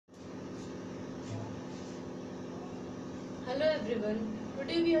Hello everyone.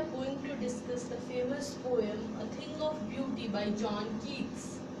 Today we are going to discuss the famous poem A Thing of Beauty by John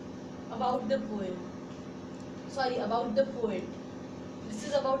Keats. About the poem. About the poet. This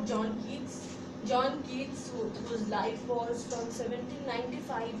is about John Keats. John Keats, whose life was from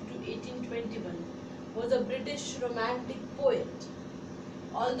 1795 to 1821, was a British romantic poet.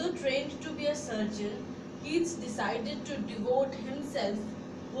 Although trained to be a surgeon, Keats decided to devote himself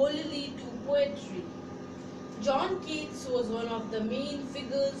wholly to poetry. John Keats was one of the main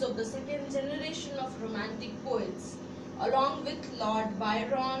figures of the second generation of Romantic poets, along with Lord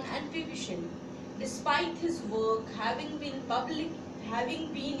Byron and P.B. Shelley. Despite his work having been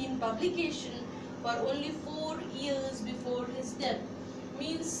in publication for only 4 years before his death,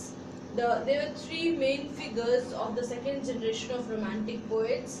 means there were three main figures of the second generation of Romantic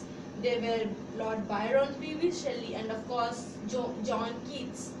poets. They were Lord Byron, P.B. Shelley, and of course John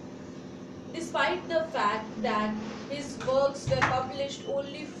Keats. Despite the fact that his works were published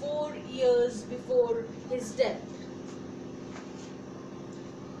only 4 years before his death.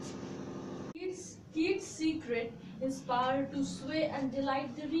 Keats' secret, his power to sway and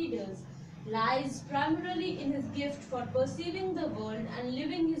delight the readers, lies primarily in his gift for perceiving the world and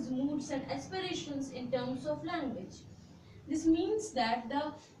living his moods and aspirations in terms of language. This means that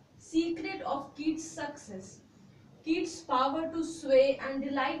the secret of Keats' success, Keats' power to sway and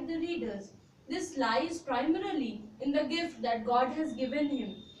delight the readers, this lies primarily in the gift that God has given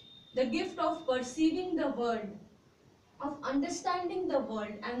him, the gift of perceiving the world, of understanding the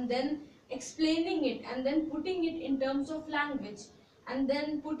world and then explaining it and then putting it in terms of language and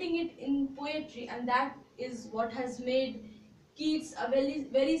then putting it in poetry, and that is what has made Keats a very,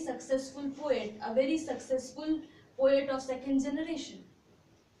 very successful poet, a very successful poet of second generation.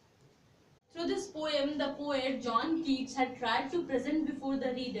 Through this poem, the poet John Keats had tried to present before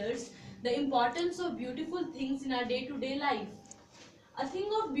the readers the importance of beautiful things in our day-to-day life. A Thing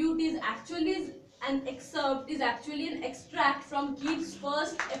of Beauty is actually an extract from Keats'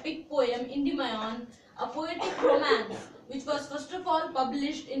 first epic poem, Endymion, a poetic romance, which was first of all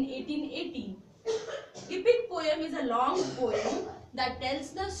published in 1880. Epic poem is a long poem that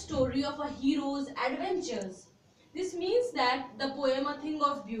tells the story of a hero's adventures. This means that the poem A Thing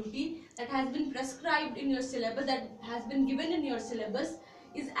of Beauty that has been prescribed in your syllabus, that has been given in your syllabus,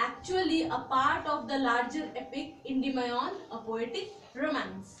 is actually a part of the larger epic Endymion, a poetic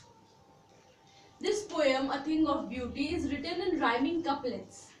romance. This poem, A Thing of Beauty, is written in rhyming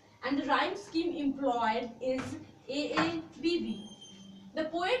couplets, and the rhyme scheme employed is AABB. The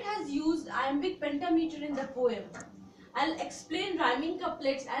poet has used iambic pentameter in the poem. I'll explain rhyming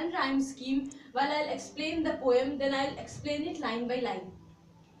couplets and rhyme scheme while I'll explain the poem, then I'll explain it line by line.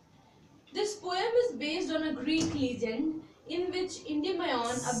 This poem is based on a Greek legend in which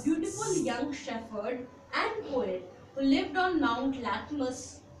Endymion, a beautiful young shepherd and poet who lived on Mount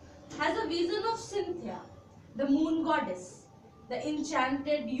Latmus, has a vision of Cynthia, the moon goddess. The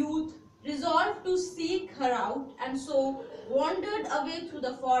enchanted youth resolved to seek her out and so wandered away through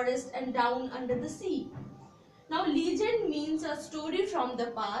the forest and down under the sea. Now, legend means a story from the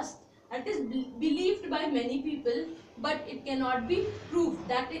past that is believed by many people, but it cannot be proved.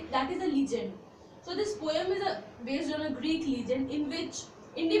 That is a legend. So this poem is based on a Greek legend in which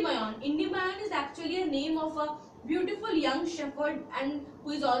Endymion is actually a name of a beautiful young shepherd and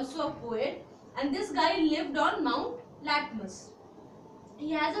who is also a poet. And this guy lived on Mount Latmus.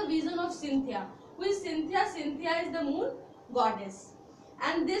 He has a vision of Cynthia. Who is Cynthia? Cynthia is the moon goddess.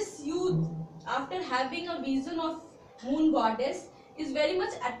 And this youth, after having a vision of moon goddess, is very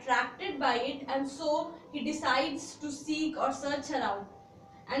much attracted by it, and so he decides to seek or search her out.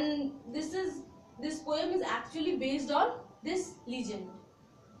 And this poem is actually based on this legend.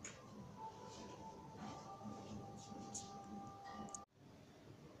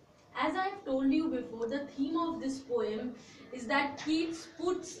 As I have told you before, the theme of this poem is that Keats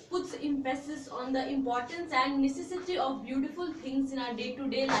puts emphasis on the importance and necessity of beautiful things in our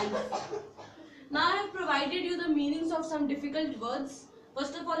day-to-day life. Now I have provided you the meanings of some difficult words.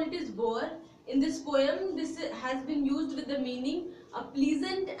 First of all, it is bower. In this poem, this has been used with the meaning a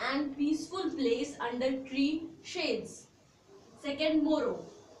pleasant and peaceful place under tree shades. Second, morrow.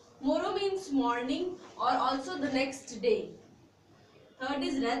 Morrow means morning or also the next day. Third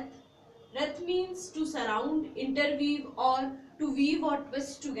is wreath. Wreath means to surround, interweave or to weave or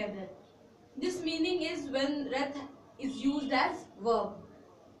twist together. This meaning is when wreath is used as verb.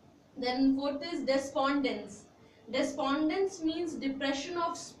 Then fourth is despondence. Despondence means depression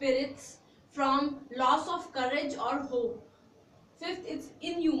of spirits from loss of courage or hope. Fifth is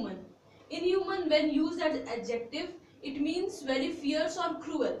inhuman. Inhuman, when used as adjective, it means very fierce or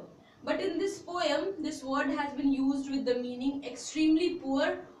cruel. But in this poem, this word has been used with the meaning extremely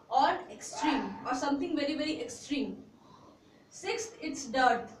poor or extreme or something very very extreme. Sixth, it's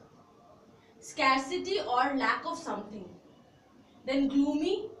dearth, scarcity or lack of something. Then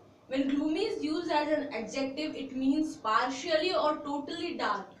gloomy, when gloomy is used as an adjective, it means partially or totally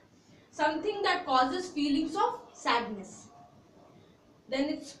dark, something that causes feelings of sadness. Then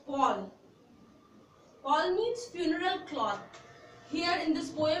it's pall. Pall means funeral cloth. Here in this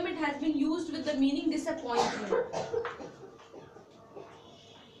poem it has been used with the meaning disappointment.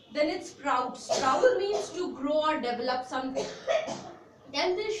 Then it's sprout. Sprout means to grow or develop something.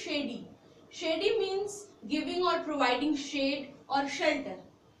 Then there's shady. Shady means giving or providing shade or shelter.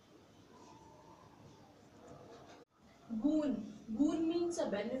 Boon. Boon means a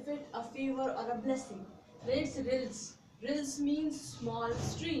benefit, a favor or a blessing. Then it's rills. Rills means small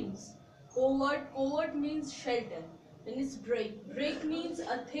streams. Covert. Covert means shelter. Then it's brake. Brake means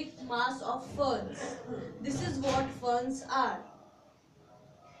a thick mass of ferns. This is what ferns are.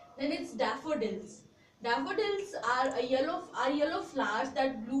 Then it's daffodils. Daffodils are yellow flowers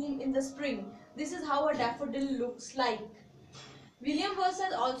that bloom in the spring. This is how a daffodil looks like. William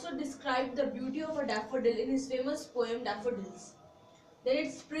Wordsworth has also described the beauty of a daffodil in his famous poem Daffodils. Then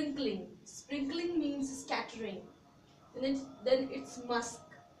it's sprinkling. Sprinkling means scattering. Then it's musk.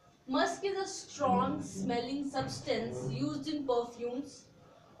 Musk is a strong smelling substance used in perfumes,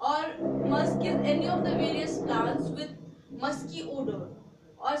 or musk is any of the various plants with musky odor,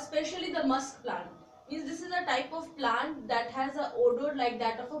 or especially the musk plant. Means this is a type of plant that has an odor like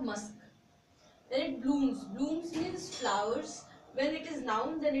that of a musk. Then it blooms. Blooms means flowers. When it is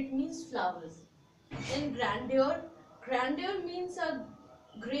noun, then it means flowers. Then grandeur. Grandeur means a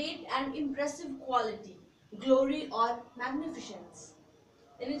great and impressive quality, glory or magnificence.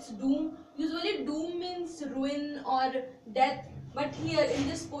 Then it's doom. Usually doom means ruin or death, but here in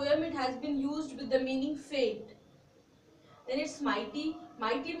this poem it has been used with the meaning fate. Then it's mighty.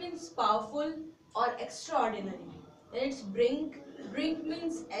 Mighty means powerful or extraordinary. Then it's brink. Brink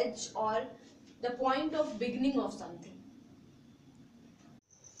means edge or the point of beginning of something.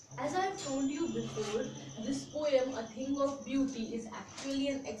 As I have told you before, this poem, A Thing of Beauty, is actually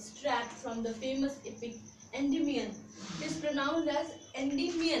an extract from the famous epic Endymion. It is pronounced as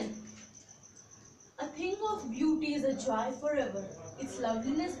Endymion. A thing of beauty is a joy forever. Its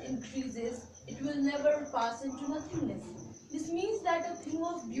loveliness increases, it will never pass into nothingness. This means that a thing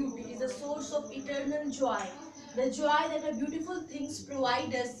of beauty is a source of eternal joy. The joy that a beautiful things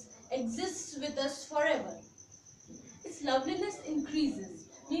provide us exists with us forever. Its loveliness increases,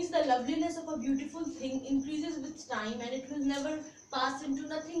 means the loveliness of a beautiful thing increases with time and it will never pass into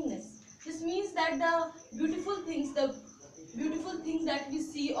nothingness. This means that the beautiful things that we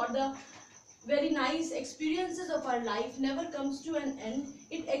see, or the very nice experiences of our life never comes to an end.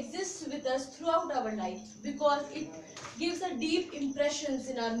 It exists with us throughout our life because it gives a deep impressions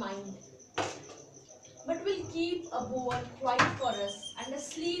in our mind. But will keep a bower quiet for us and a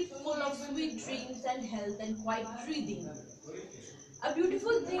sleep full of sweet dreams and health and quiet breathing. A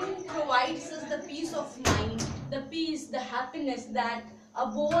beautiful thing provides us the peace of mind, the peace, the happiness that a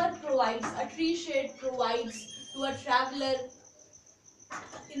bower provides, a tree shade provides to a traveler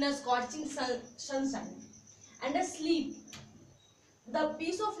in a scorching sunshine. And a sleep, the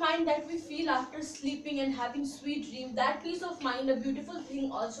peace of mind that we feel after sleeping and having sweet dreams, that peace of mind a beautiful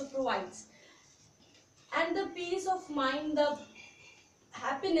thing also provides. And the peace of mind, the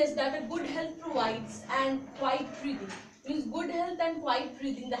happiness that a good health provides, and quiet breathing, means good health and quiet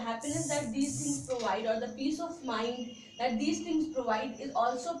breathing, the happiness that these things provide, or the peace of mind that these things provide, is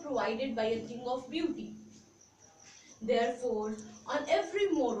also provided by a thing of beauty. Therefore, on every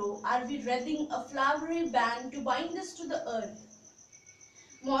morrow are we wreathing a flowery band to bind us to the earth.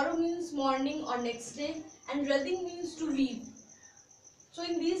 Morrow means morning or next day, and wreathing means to weave. So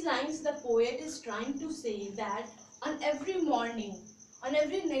in these lines, the poet is trying to say that on every morning, on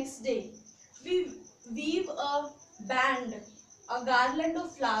every next day, we weave a band, a garland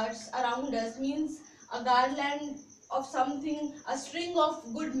of flowers around us, means a garland of something, a string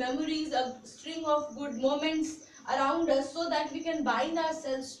of good memories, a string of good moments around us, so that we can bind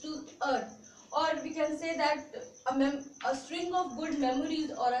ourselves to earth. Or we can say that a string of good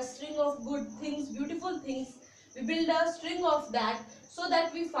memories or a string of good things, beautiful things, we build a string of that so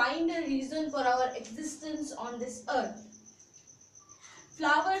that we find a reason for our existence on this earth.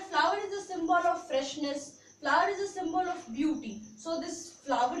 Flower is a symbol of freshness. Flower is a symbol of beauty. So this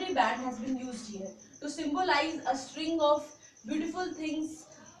flowery band has been used here to symbolize a string of beautiful things,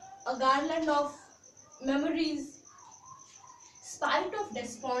 a garland of memories, spite of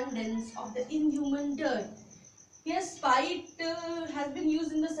despondence of the inhuman dirt. Here spite has been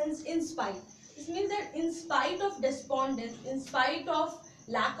used in the sense in spite. This means that in spite of despondence, in spite of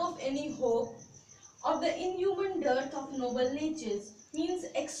lack of any hope, of the inhuman dearth of noble natures, means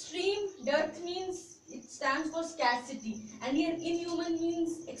extreme. Dearth means, it stands for scarcity, and here inhuman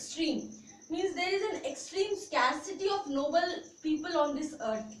means extreme, means there is an extreme scarcity of noble people on this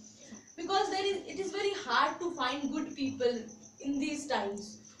earth, because it is very hard to find good people in these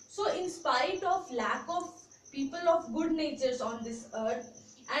times. So in spite of lack of people of good natures on this earth,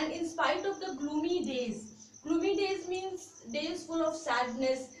 and in spite of the gloomy days means days full of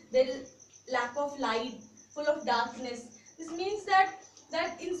sadness, there is lack of light, full of darkness. This means that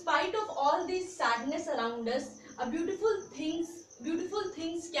in spite of all this sadness around us, a beautiful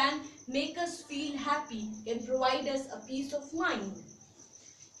things can make us feel happy, can provide us a peace of mind.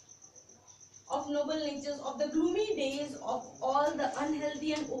 Of noble natures, of the gloomy days, of all the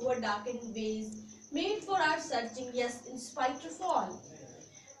unhealthy and over-darkened ways, made for our searching, yes, in spite of all.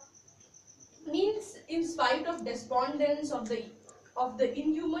 Means in spite of despondence, of the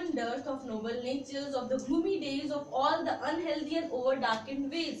inhuman dearth of noble natures, of the gloomy days, of all the unhealthy and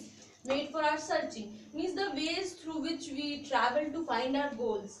over-darkened ways, made for our searching, means the ways through which we travel to find our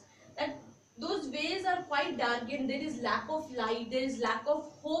goals, that those ways are quite darkened, there is lack of light, there is lack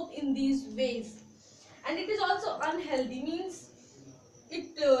of hope in these ways, and it is also unhealthy, means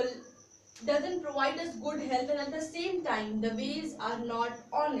it doesn't provide us good health, and at the same time the ways are not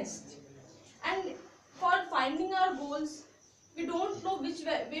honest. And for finding our goals, we don't know which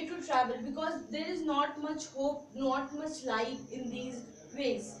way to travel, because there is not much hope, not much light in these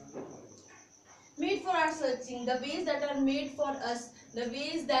ways made for our searching, the ways that are made for us, the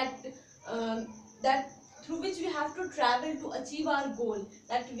ways um, that through which we have to travel to achieve our goal,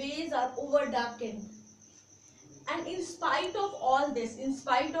 that ways are over darkened. And in spite of all this, in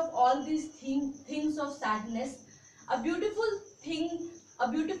spite of all these things of sadness, a beautiful thing, a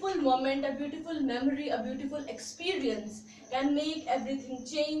beautiful moment, a beautiful memory, a beautiful experience can make everything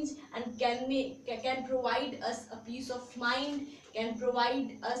change, and can provide us a peace of mind, can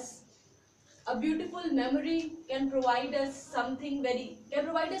provide us a beautiful memory, can provide us can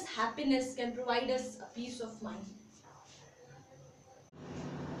provide us happiness, can provide us a peace of mind.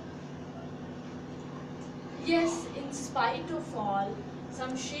 Yes, in spite of all,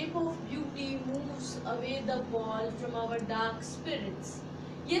 some shape of beauty moves away the ball from our dark spirits.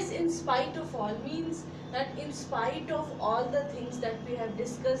 Yes, in spite of all means that in spite of all the things that we have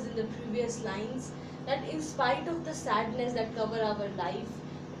discussed in the previous lines, that in spite of the sadness that cover our life,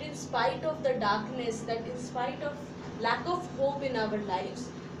 that in spite of the darkness, that in spite of lack of hope in our lives,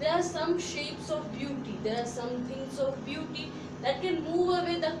 there are some shapes of beauty, there are some things of beauty that can move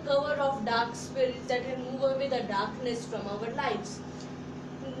away the cover of dark spirits, that can move away the darkness from our lives.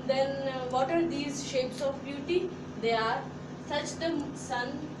 Then what are these shapes of beauty? They are such the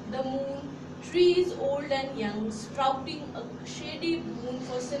sun, the moon, trees old and young, sprouting a shady boon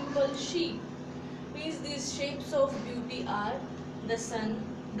for simple sheep. Means these shapes of beauty are the sun,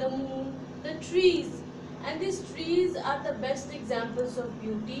 the moon, the trees. And these trees are the best examples of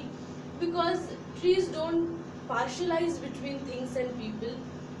beauty, because trees don't partialize between things and people.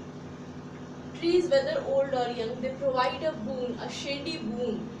 Trees, whether old or young, they provide a boon, a shady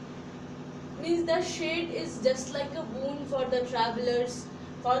boon. Means the shade is just like a boon for the travelers,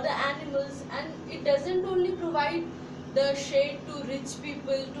 for the animals, and it doesn't only provide the shade to rich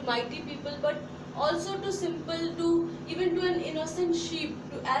people, to mighty people, but also to simple, to even to an innocent sheep,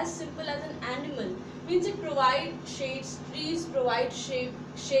 to as simple as an animal. Means it provides shades, trees provide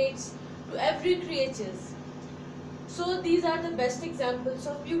shades to every creatures. So these are the best examples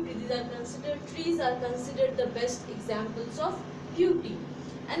of beauty. Trees are considered the best examples of beauty.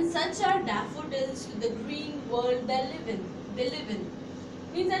 And such are daffodils to the green world they live in.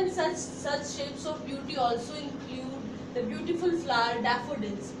 Means, and such shapes of beauty also include the beautiful flower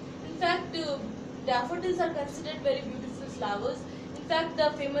daffodils. In fact, daffodils are considered very beautiful flowers. In fact,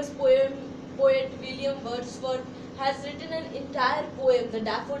 the famous poet William Wordsworth has written an entire poem, The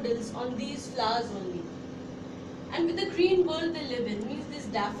Daffodils, on these flowers only. And with the green world they live in, means these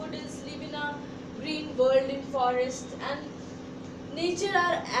daffodils live in a green world in forest, and nature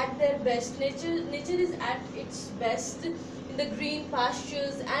are at their best. Nature is at its best in the green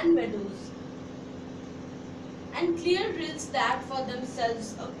pastures and meadows. And clear rills that for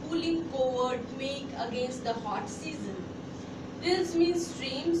themselves a cooling covert make against the hot season. Rills means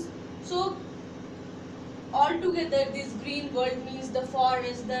streams. So altogether this green world means the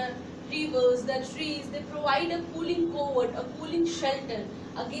forest, the rivers, the trees, they provide a cooling covert, a cooling shelter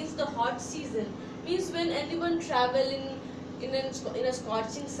against the hot season. Means when anyone travel in a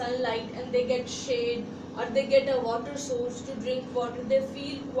scorching sunlight and they get shade, or they get a water source to drink water, they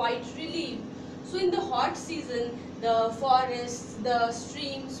feel quite relieved. So in the hot season, the forests, the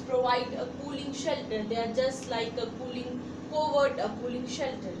streams provide a cooling shelter. They are just like a cooling covert, a cooling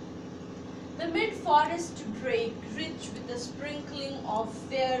shelter. The mid-forest drake, rich with a sprinkling of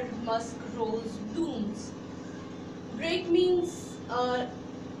fair musk rose blooms. Drake means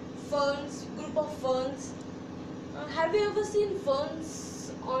ferns, group of ferns. Have you ever seen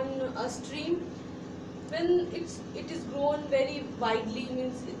ferns on a stream? When it is grown very widely,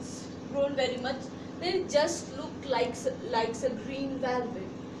 means it's grown very much, then it just look like a green velvet.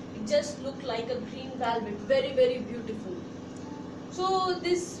 It just look like a green velvet, very very beautiful. So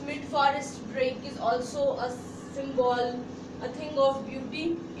this mid-forest drake is also a symbol, a thing of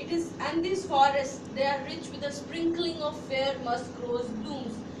beauty. It is, and these forests, they are rich with a sprinkling of fair musk rose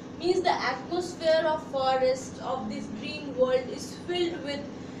blooms. Means the atmosphere of forest of this green world is filled with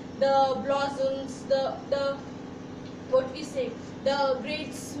the blossoms, the what we say, the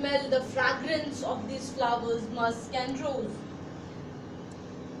great smell, the fragrance of these flowers, musk and rose.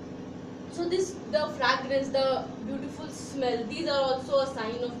 So this, the fragrance, the beautiful smell, these are also a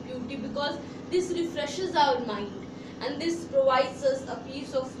sign of beauty, because this refreshes our mind and this provides us a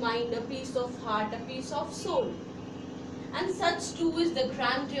peace of mind, a peace of heart, a peace of soul. And such too is the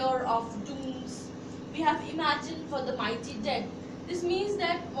grandeur of tombs we have imagined for the mighty dead. This means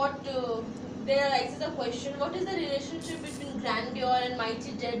that there arises a question: what is the relationship between grandeur and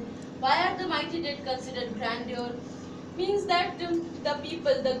mighty dead? Why are the mighty dead considered grandeur? Means that the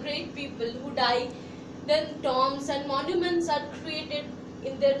people, the great people who die, then tombs and monuments are created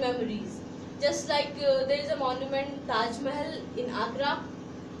in their memories. Just like there is a monument, Taj Mahal in Agra.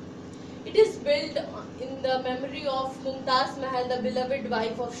 It is built in the memory of Mumtaz Mahal, the beloved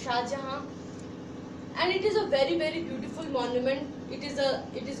wife of Shah Jahan, and it is a very very beautiful monument. It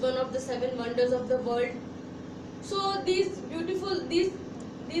is one of the seven wonders of the world. So these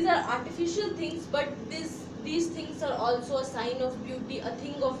are artificial things, but these things are also a sign of beauty, a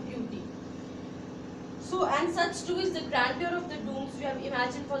thing of beauty. So, and such too is the grandeur of the tombs we have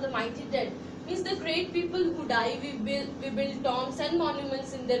imagined for the mighty dead. Means the great people who die, we build tombs and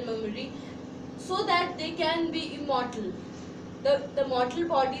monuments in their memory, so that they can be immortal. The mortal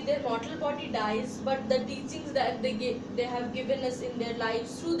body, their mortal body dies, but the teachings that they have given us in their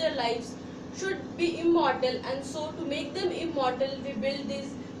lives, through their lives, should be immortal. And so to make them immortal, we build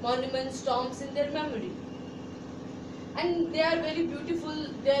these monuments, tombs in their memory. And they are very beautiful,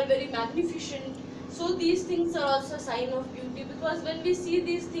 they are very magnificent. So these things are also a sign of beauty, because when we see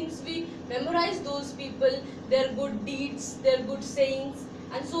these things, we memorize those people, their good deeds, their good sayings,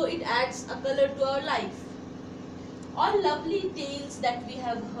 and so it adds a color to our life. All lovely tales that we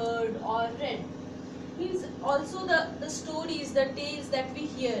have heard or read, means also the stories, the tales that we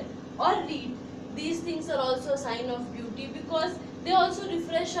hear or read, these things are also a sign of beauty, because they also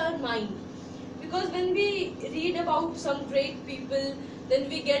refresh our mind. Because when we read about some great people, then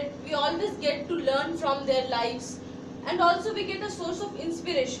we always get to learn from their lives, and also we get a source of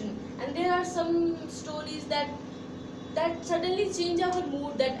inspiration. And there are some stories that suddenly change our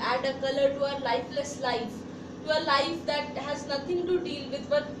mood, that add a color to our lifeless life, to a life that has nothing to deal with.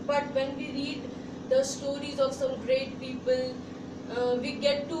 But when we read the stories of some great people, we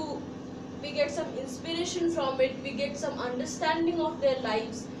get some inspiration from it, we get some understanding of their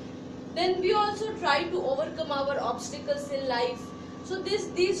lives. Then we also try to overcome our obstacles in life. So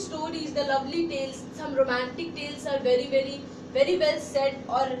these stories, the lovely tales, some romantic tales are very well said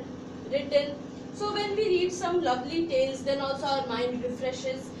or written. So when we read some lovely tales, then also our mind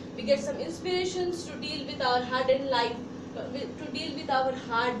refreshes. We get some inspirations to deal with our hardened life, to deal with our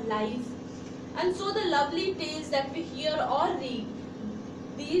hard life. And so the lovely tales that we hear or read,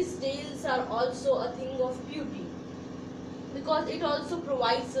 these tales are also a thing of beauty, because it also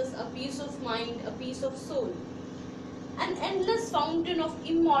provides us a peace of mind, a peace of soul. An endless fountain of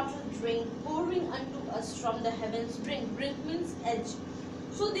immortal drink pouring unto us from the heavens brink. Brink means edge.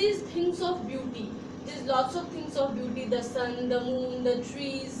 So these things of beauty, there's lots of things of beauty: the sun, the moon, the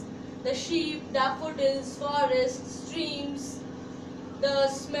trees, the sheep, daffodils, forests, streams, the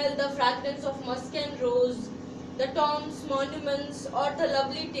smell, the fragrance of musk and rose, the tombs, monuments, or the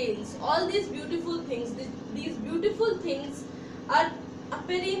lovely tales. All these beautiful things, these beautiful things are a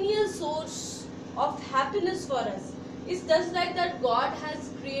perennial source of happiness for us. It's just like that God has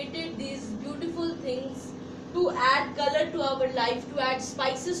created these beautiful things to add color to our life, to add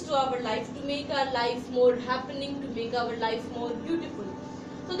spices to our life, to make our life more happening, to make our life more beautiful.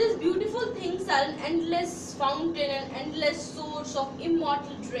 So these beautiful things are an endless fountain, an endless source of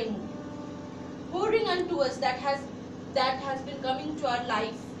immortal drink, pouring unto us, that has been coming to our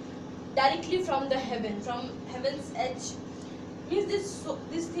life directly from the heaven, from heaven's edge. Means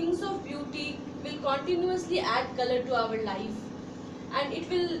these things of beauty continuously add color to our life, and it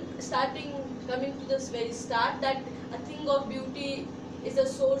will starting coming to this very start that a thing of beauty is a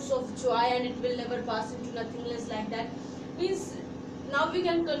source of joy and it will never pass into nothingness, like that means now we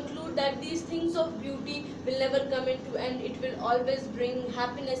can conclude that these things of beauty will never come into end, it will always bring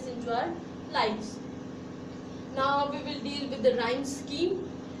happiness into our lives. Now we will deal with the rhyme scheme.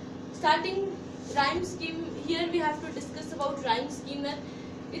 Starting rhyme scheme, here we have to discuss about rhyme scheme.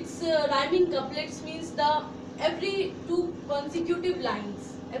 It's rhyming couplets means the every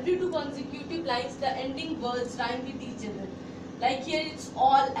every two consecutive lines the ending words rhyme with each other. Like here it's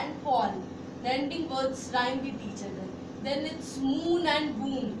all and fall, the ending words rhyme with each other. Then it's moon and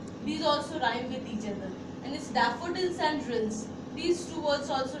boon, these also rhyme with each other. And it's daffodils and rinse, these two words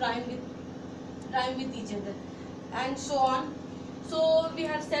also rhyme with each other, and so on. So we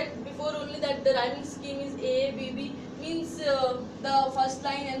have said before only that the rhyming scheme is A, B, B means the first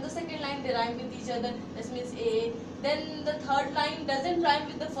line and the second line they rhyme with each other. This means A. Then the third line doesn't rhyme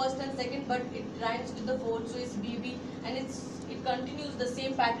with the first and second, but it rhymes with the fourth, so it's B, B, and it continues, the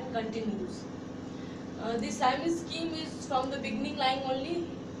same pattern continues. This rhyming scheme is from the beginning line only.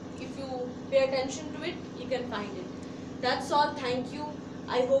 If you pay attention to it, you can find it. That's all. Thank you.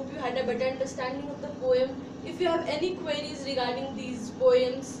 I hope you had a better understanding of the poem. If you have any queries regarding these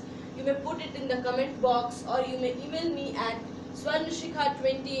poems, you may put it in the comment box or you may email me at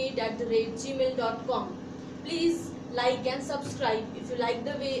swarnashikha28@gmail.com. Please like and subscribe if you like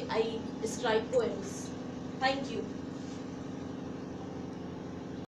the way I describe poems. Thank you.